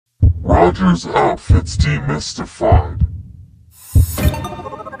Roger's outfits demystified.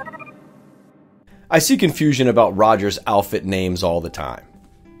 I see confusion about Roger's outfit names all the time.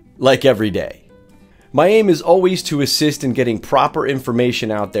 Like every day. My aim is always to assist in getting proper information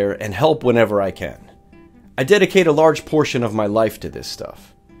out there and help whenever I can. I dedicate a large portion of my life to this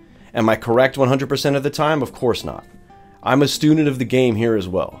stuff. Am I correct 100% of the time? Of course not. I'm a student of the game here as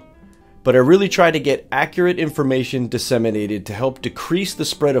well. But I really try to get accurate information disseminated to help decrease the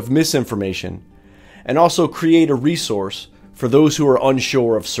spread of misinformation and also create a resource for those who are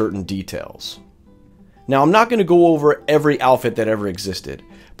unsure of certain details. Now, I'm not going to go over every outfit that ever existed,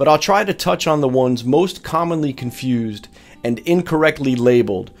 but I'll try to touch on the ones most commonly confused and incorrectly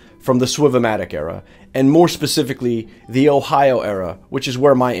labeled from the Swivomatic era, and more specifically, the Ohio era, which is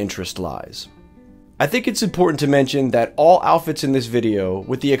where my interest lies. I think it's important to mention that all outfits in this video,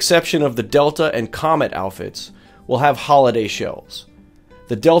 with the exception of the Delta and Comet outfits, will have holiday shells.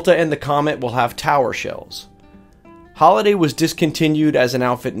 The Delta and the Comet will have tower shells. Holiday was discontinued as an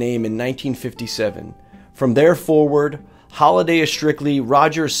outfit name in 1957. From there forward, Holiday is strictly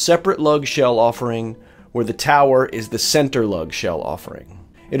Roger's separate lug shell offering, where the tower is the center lug shell offering.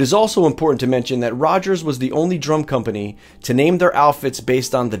 It is also important to mention that Rogers was the only drum company to name their outfits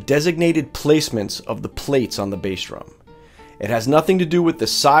based on the designated placements of the plates on the bass drum. It has nothing to do with the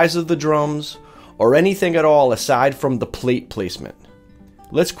size of the drums or anything at all aside from the plate placement.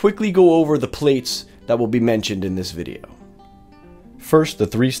 Let's quickly go over the plates that will be mentioned in this video. First, the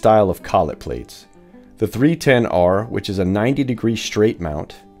three style of collet plates. The 310R, which is a 90-degree straight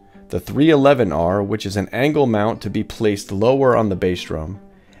mount. The 311R, which is an angle mount to be placed lower on the bass drum.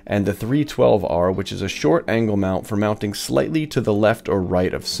 And the 312R, which is a short angle mount for mounting slightly to the left or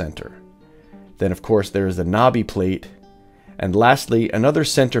right of center. Then of course there is the knobby plate. And lastly, another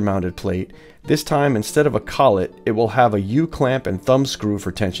center mounted plate. This time, instead of a collet, it will have a U-clamp and thumb screw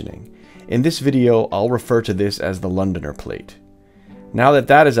for tensioning. In this video, I'll refer to this as the Londoner plate. Now that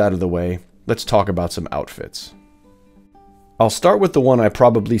that is out of the way, let's talk about some outfits. I'll start with the one I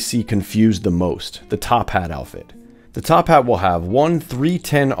probably see confused the most, the top hat outfit. The top hat will have one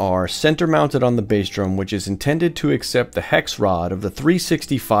 310R center mounted on the bass drum, which is intended to accept the hex rod of the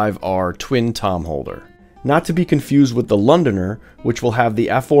 365R twin tom holder. Not to be confused with the Londoner, which will have the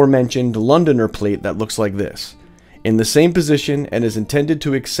aforementioned Londoner plate that looks like this, in the same position and is intended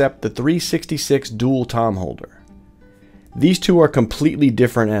to accept the 366 dual tom holder. These two are completely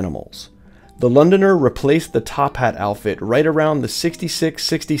different animals. The Londoner replaced the top hat outfit right around the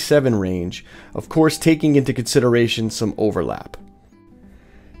 66-67 range, of course taking into consideration some overlap.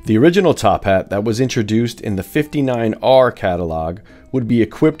 The original top hat that was introduced in the 59R catalog would be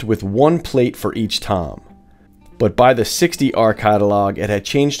equipped with one plate for each tom. But by the 60R catalog, it had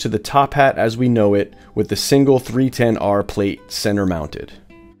changed to the top hat as we know it, with the single 310R plate center mounted.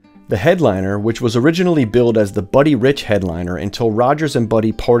 The headliner, which was originally billed as the Buddy Rich headliner until Rogers and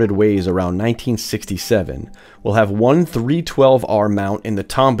Buddy parted ways around 1967, will have one 312R mount in the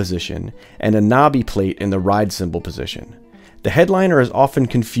tom position and a knobby plate in the ride cymbal position. The headliner is often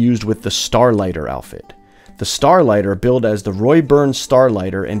confused with the Starlighter outfit. The Starlighter, billed as the Roy Burns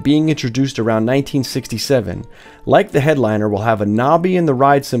Starlighter and being introduced around 1967, like the headliner, will have a knobby in the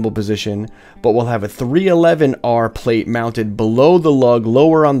ride cymbal position, but will have a 311R plate mounted below the lug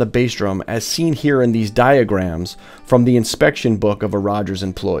lower on the bass drum, as seen here in these diagrams from the inspection book of a Rogers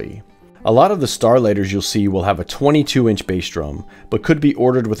employee. A lot of the Starlighters you'll see will have a 22-inch bass drum, but could be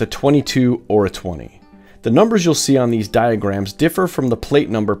ordered with a 22 or a 20. The numbers you'll see on these diagrams differ from the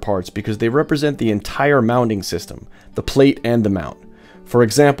plate number parts because they represent the entire mounting system, the plate and the mount. For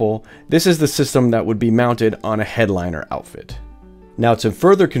example, this is the system that would be mounted on a headliner outfit. Now, to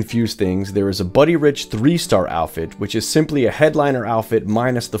further confuse things, there is a Buddy Rich 3-star outfit, which is simply a headliner outfit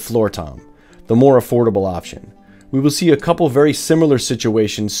minus the floor tom, the more affordable option. We will see a couple very similar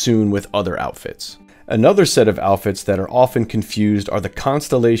situations soon with other outfits. Another set of outfits that are often confused are the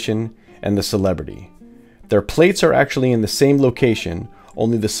Constellation and the Celebrity. Their plates are actually in the same location,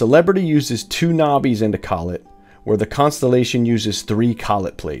 only the Celebrity uses 2 knobbies and a collet, where the Constellation uses 3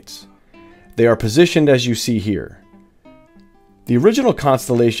 collet plates. They are positioned as you see here. The original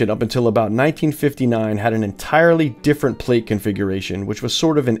Constellation up until about 1959 had an entirely different plate configuration, which was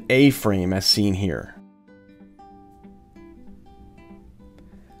sort of an A-frame as seen here.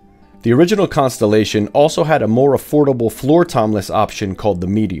 The original Constellation also had a more affordable floor tomless option called the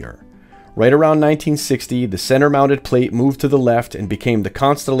Meteor. Right around 1960, the center-mounted plate moved to the left and became the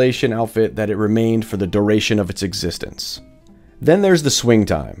Constellation outfit that it remained for the duration of its existence. Then there's the Swing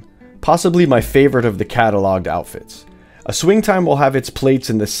Time, possibly my favorite of the cataloged outfits. A Swing Time will have its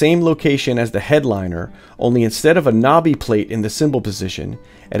plates in the same location as the headliner, only instead of a knobby plate in the cymbal position,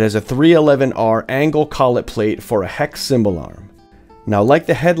 It has a 311R angle collet plate for a hex symbol arm. Now, like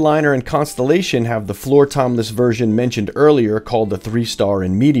the Headliner and Constellation have the floor timeless version mentioned earlier called the 3-star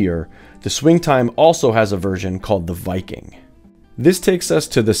and Meteor, the Swing Time also has a version called the Viking. This takes us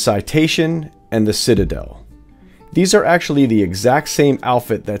to the Citation and the Citadel. These are actually the exact same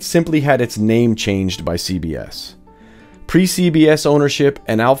outfit that simply had its name changed by CBS. Pre-CBS ownership,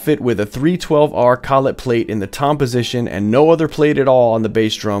 an outfit with a 312R collet plate in the tom position and no other plate at all on the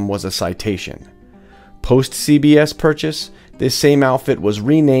bass drum was a Citation. Post-CBS purchase, this same outfit was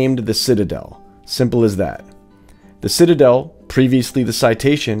renamed the Citadel. Simple as that. The Citadel, previously the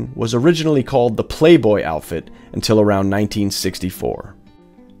Citation, was originally called the Playboy outfit until around 1964.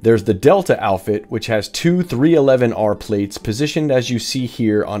 There's the Delta outfit, which has two 311R plates positioned as you see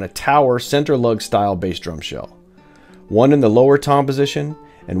here on a tower center lug style bass drum shell. One in the lower tom position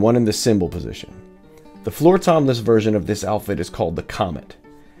and one in the cymbal position. The floor tomless version of this outfit is called the Comet.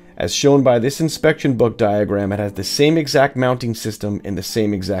 As shown by this inspection book diagram, it has the same exact mounting system in the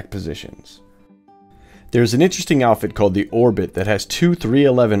same exact positions. There's an interesting outfit called the Orbit that has two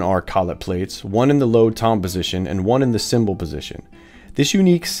 311R collet plates, one in the low tom position and one in the cymbal position. This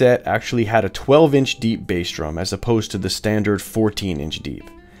unique set actually had a 12-inch deep bass drum as opposed to the standard 14-inch deep.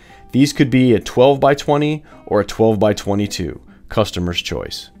 These could be a 12x20 or a 12x22, customer's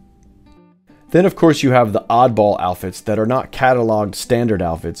choice. Then of course you have the oddball outfits that are not cataloged standard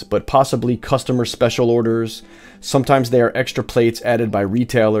outfits, but possibly customer special orders. Sometimes they are extra plates added by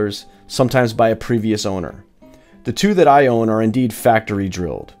retailers, sometimes by a previous owner. The two that I own are indeed factory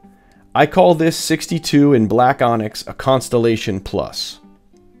drilled. I call this 62 in black onyx a Constellation Plus.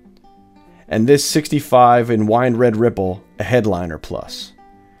 And this 65 in wine red ripple a Headliner Plus.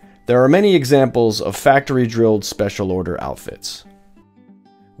 There are many examples of factory drilled special order outfits.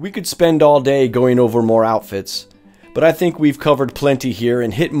 We could spend all day going over more outfits, but I think we've covered plenty here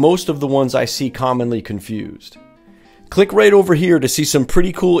and hit most of the ones I see commonly confused. Click right over here to see some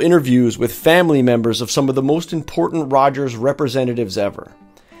pretty cool interviews with family members of some of the most important Rogers representatives ever.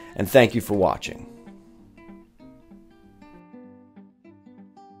 And thank you for watching.